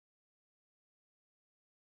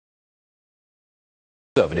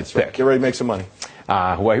Conservative pick. Get ready to make some money.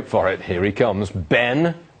 Wait for it. Here he comes.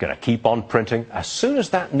 Ben, going to keep on printing. As soon as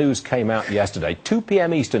that news came out yesterday, 2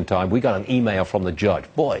 p.m. Eastern Time, we got an email from the judge.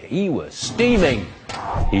 Boy, he was steaming.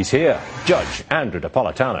 He's here. Judge Andrew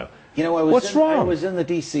Napolitano. You know, What's wrong? I was in the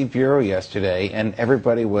D.C. Bureau yesterday, and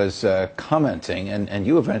everybody was commenting, and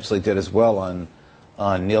you eventually did as well on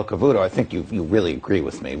Neil Cavuto. I think you really agree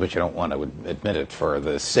with me, but you don't want to admit it for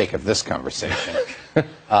the sake of this conversation,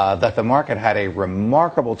 that the market had a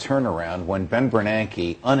remarkable turnaround when Ben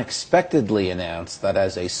Bernanke unexpectedly announced that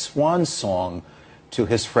as a swan song to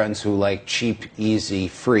his friends who like cheap, easy,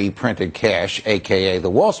 free printed cash, a.k.a. the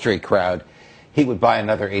Wall Street crowd, he would buy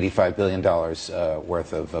another $85 billion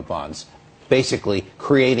worth of bonds, basically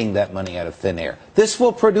creating that money out of thin air. This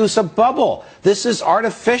will produce a bubble. This is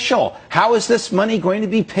artificial. How is this money going to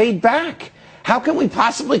be paid back? How can we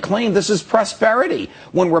possibly claim this is prosperity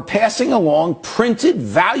when we're passing along printed,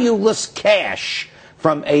 valueless cash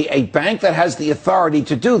from a bank that has the authority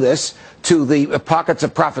to do this to the pockets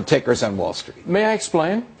of profit takers on Wall Street? May I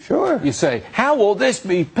explain? Sure. You say, how will this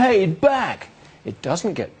be paid back? It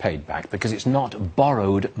doesn't get paid back because it's not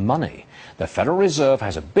borrowed money. The Federal Reserve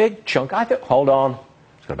has a big chunk, hold on,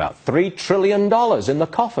 it's got about $3 trillion in the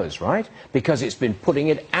coffers, right? Because it's been putting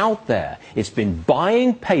it out there. It's been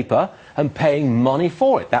buying paper and paying money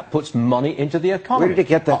for it. That puts money into the economy. Where did it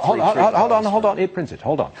get that Hold on, it prints it,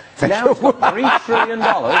 hold on. Now it's got $3 trillion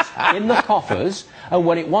in the coffers, and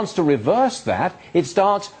when it wants to reverse that, it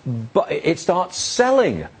starts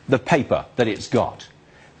selling the paper that it's got,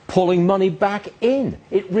 pulling money back in.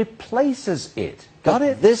 It replaces it. Got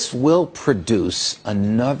it? This will produce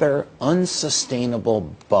another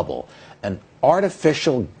unsustainable bubble, an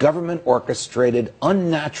artificial, government-orchestrated,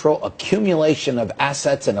 unnatural accumulation of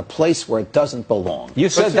assets in a place where it doesn't belong. You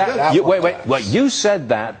said that. Wait. You said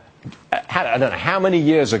that. I don't know how many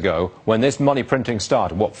years ago when this money printing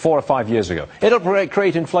started. What, 4 or 5 years ago? It'll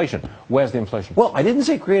create inflation. Where's the inflation? Well, I didn't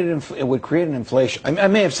say it would create an inflation. I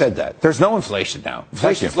may have said that. There's no inflation now.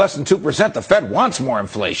 Inflation is less than 2%. The Fed wants more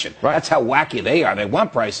inflation. Right. That's how wacky they are. They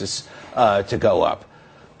want prices to go up.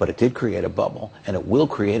 But it did create a bubble, and it will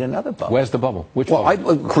create another bubble. Where's the bubble? Which bubble?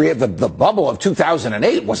 I create the bubble of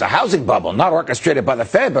 2008 was a housing bubble, not orchestrated by the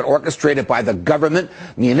Fed, but orchestrated by the government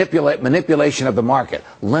manipulation of the market.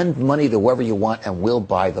 Lend money to whoever you want, and we'll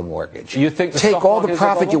buy the mortgage. You think take all the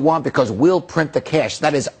profit you want because we'll print the cash.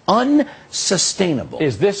 That is unsustainable.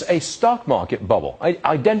 Is this a stock market bubble?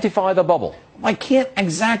 Identify the bubble. I can't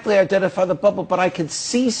exactly identify the bubble, but I can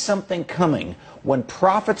see something coming when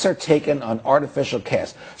profits are taken on artificial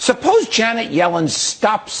cash. Suppose Janet Yellen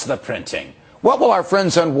stops the printing. What will our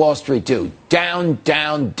friends on Wall Street do? Down,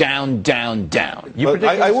 down, down, down, down.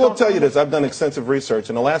 I will tell you this. I've done extensive research.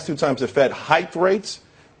 And the last 2 times the Fed hiked rates,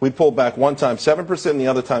 we pulled back one time 7% and the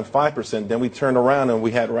other time 5%. Then we turned around and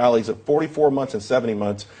we had rallies of 44 months and 70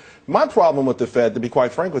 months. My problem with the Fed, to be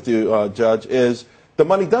quite frank with you, Judge, is the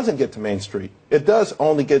money doesn't get to Main Street. It does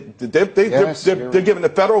only get, they're giving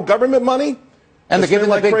the federal government money. And they're giving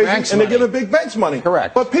the big banks money. And they're giving big banks money.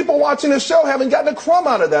 Correct. But people watching this show haven't gotten a crumb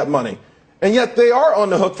out of that money. And yet they are on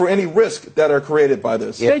the hook for any risk that are created by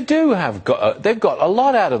this. They do have they've got a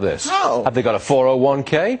lot out of this. How? Have they got a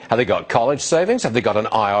 401k? Have they got college savings? Have they got an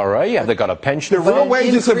IRA? Have they got a pension fund? The real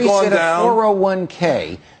wages have gone down.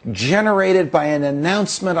 401k generated by an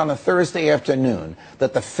announcement on a Thursday afternoon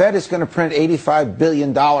that the Fed is going to print $85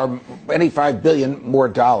 billion more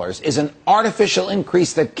dollars is an artificial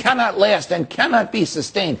increase that cannot last and cannot be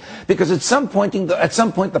sustained because at some point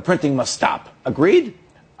the printing must stop. Agreed?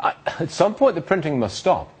 At some point, the printing must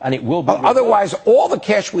stop, and it will be. Otherwise, all the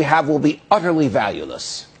cash we have will be utterly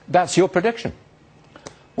valueless. That's your prediction.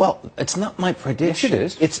 Well, it's not my prediction.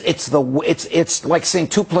 Yes, it is. It's like saying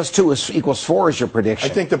 2 + 2 equals 4 is your prediction.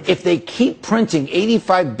 I think if they keep printing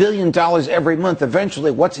 $85 billion every month, eventually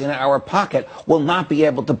what's in our pocket will not be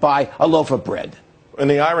able to buy a loaf of bread. And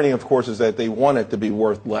the irony, of course, is that they want it to be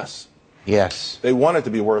worth less. Yes. They want it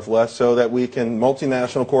to be worth less so that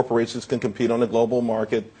multinational corporations can compete on the global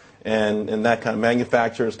market and that kind of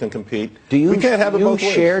manufacturers can compete. We can't have it both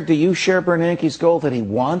ways. Do you share Bernanke's goal that he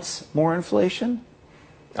wants more inflation?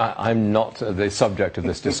 I'm not the subject of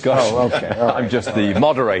this discussion. Oh, okay. Right. I'm just the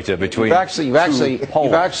moderator between You've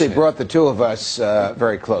actually brought the two of us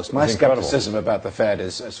very close. My skepticism about the Fed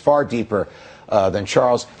is far deeper than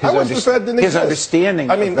Charles. His understanding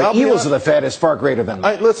of the evils of the Fed is far greater than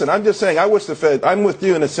that. Listen, I'm just saying, I'm with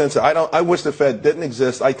you in the sense that I wish the Fed didn't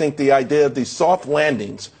exist. I think the idea of these soft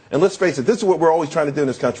landings, and let's face it, this is what we're always trying to do in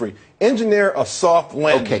this country, engineer a soft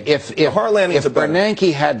landing. Okay, if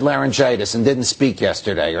Bernanke had laryngitis and didn't speak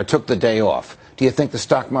yesterday or took the day off, do you think the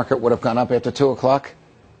stock market would have gone up after 2 o'clock?